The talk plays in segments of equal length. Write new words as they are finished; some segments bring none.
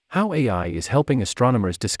How AI is helping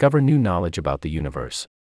astronomers discover new knowledge about the universe.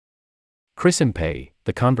 Chris Impey,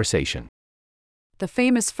 The Conversation. The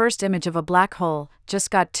famous first image of a black hole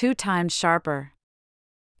just got 2 times sharper.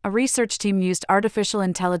 A research team used artificial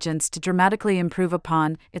intelligence to dramatically improve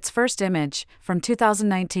upon its first image, from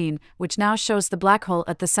 2019, which now shows the black hole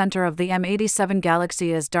at the center of the M87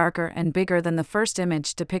 galaxy as darker and bigger than the first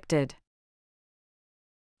image depicted.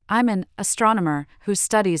 I'm an astronomer who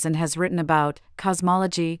studies and has written about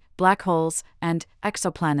cosmology, black holes, and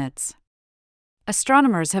exoplanets.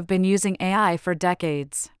 Astronomers have been using AI for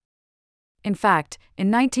decades. In fact,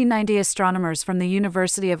 in 1990, astronomers from the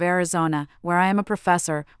University of Arizona, where I am a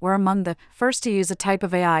professor, were among the first to use a type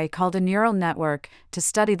of AI called a neural network to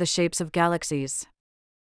study the shapes of galaxies.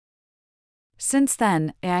 Since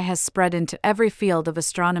then, AI has spread into every field of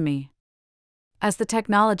astronomy. As the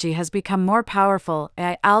technology has become more powerful,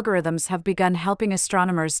 AI algorithms have begun helping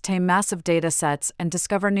astronomers tame massive data sets and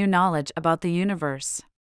discover new knowledge about the universe.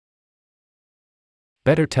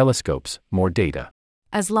 Better telescopes, more data.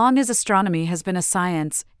 As long as astronomy has been a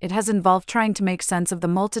science, it has involved trying to make sense of the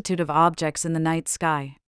multitude of objects in the night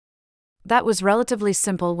sky. That was relatively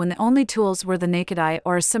simple when the only tools were the naked eye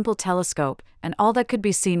or a simple telescope, and all that could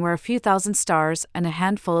be seen were a few thousand stars and a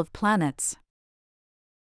handful of planets.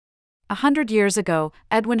 100 years ago,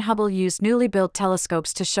 Edwin Hubble used newly built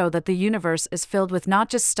telescopes to show that the universe is filled with not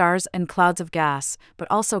just stars and clouds of gas, but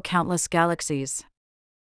also countless galaxies.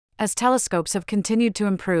 As telescopes have continued to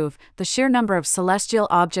improve, the sheer number of celestial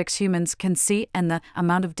objects humans can see and the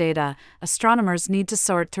amount of data astronomers need to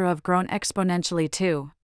sort through have grown exponentially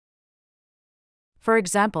too. For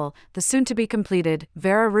example, the soon-to-be-completed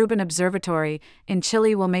Vera Rubin Observatory in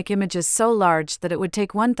Chile will make images so large that it would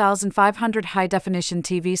take 1,500 high-definition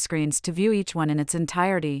TV screens to view each one in its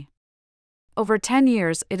entirety. Over 10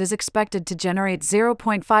 years, it is expected to generate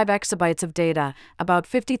 0.5 exabytes of data, about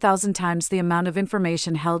 50,000 times the amount of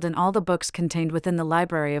information held in all the books contained within the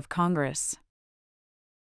Library of Congress.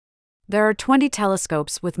 There are 20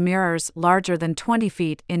 telescopes with mirrors larger than 20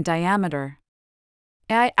 feet in diameter.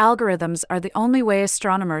 AI algorithms are the only way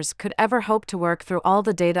astronomers could ever hope to work through all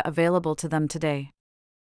the data available to them today.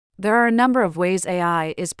 There are a number of ways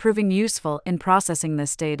AI is proving useful in processing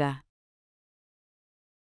this data.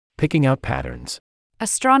 Picking out patterns.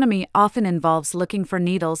 Astronomy often involves looking for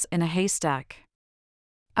needles in a haystack.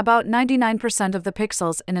 About 99% of the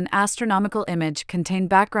pixels in an astronomical image contain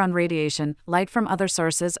background radiation, light from other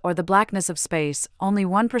sources, or the blackness of space. Only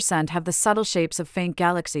 1% have the subtle shapes of faint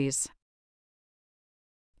galaxies.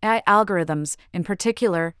 AI algorithms, in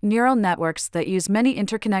particular, neural networks that use many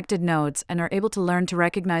interconnected nodes and are able to learn to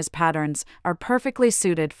recognize patterns, are perfectly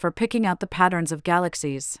suited for picking out the patterns of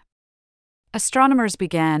galaxies. Astronomers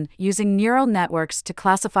began using neural networks to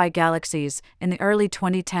classify galaxies in the early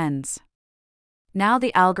 2010s. Now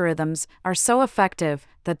the algorithms are so effective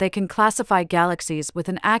that they can classify galaxies with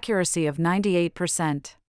an accuracy of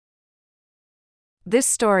 98%. This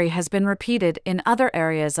story has been repeated in other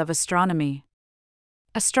areas of astronomy.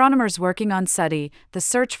 Astronomers working on SETI, the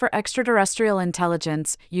search for extraterrestrial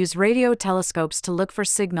intelligence, use radio telescopes to look for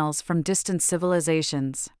signals from distant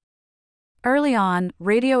civilizations. Early on,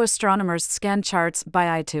 radio astronomers scanned charts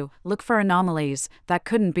by eye to look for anomalies that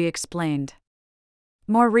couldn't be explained.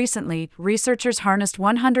 More recently, researchers harnessed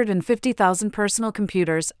 150,000 personal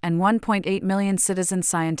computers and 1.8 million citizen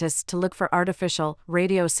scientists to look for artificial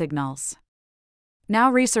radio signals. Now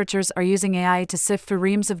researchers are using AI to sift through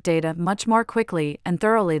reams of data much more quickly and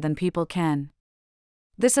thoroughly than people can.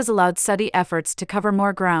 This has allowed SETI efforts to cover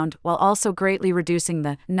more ground while also greatly reducing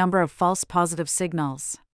the number of false positive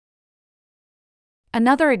signals.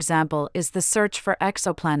 Another example is the search for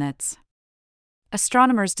exoplanets.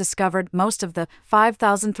 Astronomers discovered most of the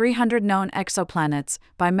 5,300 known exoplanets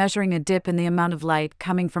by measuring a dip in the amount of light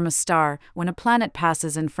coming from a star when a planet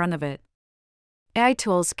passes in front of it. AI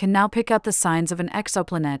tools can now pick out the signs of an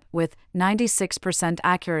exoplanet with 96%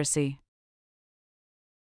 accuracy.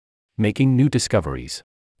 Making new discoveries.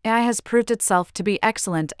 AI has proved itself to be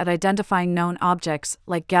excellent at identifying known objects,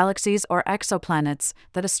 like galaxies or exoplanets,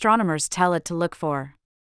 that astronomers tell it to look for.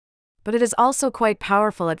 But it is also quite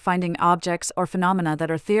powerful at finding objects or phenomena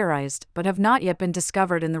that are theorized but have not yet been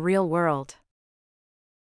discovered in the real world.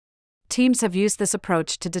 Teams have used this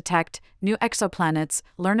approach to detect new exoplanets,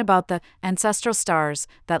 learn about the ancestral stars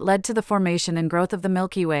that led to the formation and growth of the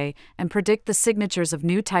Milky Way, and predict the signatures of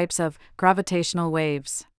new types of gravitational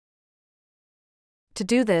waves. To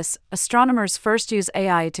do this, astronomers first use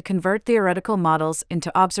AI to convert theoretical models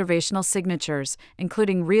into observational signatures,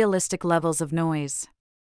 including realistic levels of noise.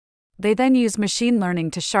 They then use machine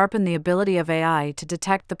learning to sharpen the ability of AI to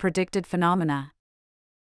detect the predicted phenomena.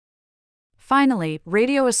 Finally,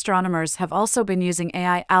 radio astronomers have also been using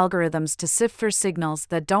AI algorithms to sift through signals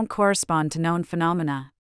that don't correspond to known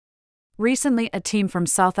phenomena. Recently, a team from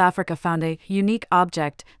South Africa found a unique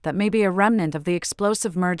object that may be a remnant of the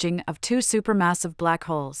explosive merging of two supermassive black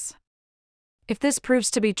holes. If this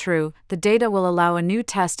proves to be true, the data will allow a new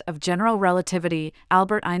test of general relativity,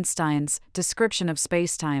 Albert Einstein's description of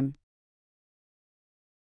spacetime.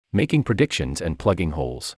 Making predictions and plugging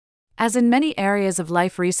holes. As in many areas of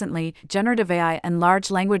life recently, generative AI and large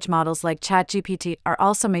language models like ChatGPT are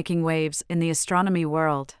also making waves in the astronomy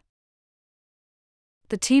world.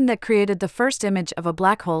 The team that created the first image of a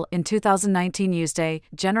black hole in 2019 used a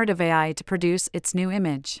generative AI to produce its new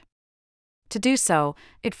image. To do so,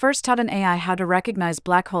 it first taught an AI how to recognize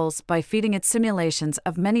black holes by feeding it simulations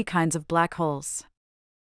of many kinds of black holes.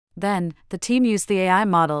 Then, the team used the AI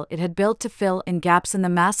model it had built to fill in gaps in the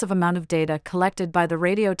massive amount of data collected by the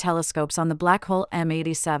radio telescopes on the black hole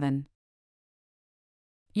M87.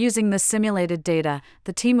 Using this simulated data,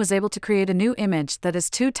 the team was able to create a new image that is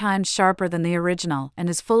 2 times sharper than the original and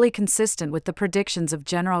is fully consistent with the predictions of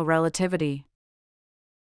general relativity.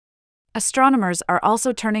 Astronomers are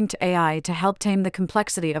also turning to AI to help tame the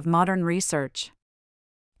complexity of modern research.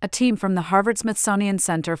 A team from the Harvard-Smithsonian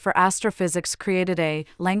Center for Astrophysics created a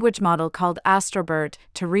language model called AstroBERT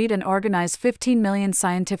to read and organize 15 million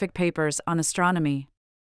scientific papers on astronomy.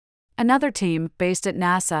 Another team, based at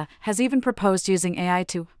NASA, has even proposed using AI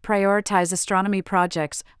to prioritize astronomy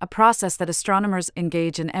projects, a process that astronomers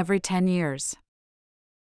engage in every 10 years.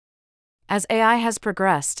 As AI has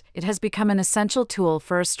progressed, it has become an essential tool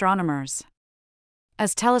for astronomers.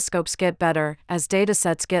 As telescopes get better, as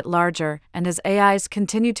datasets get larger, and as AIs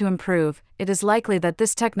continue to improve, it is likely that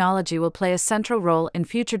this technology will play a central role in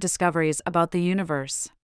future discoveries about the universe.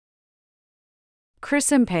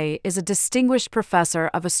 Chris Impey is a distinguished professor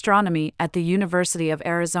of astronomy at the University of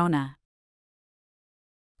Arizona.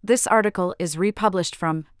 This article is republished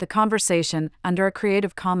from The Conversation under a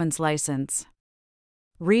Creative Commons license.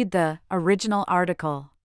 Read the original article.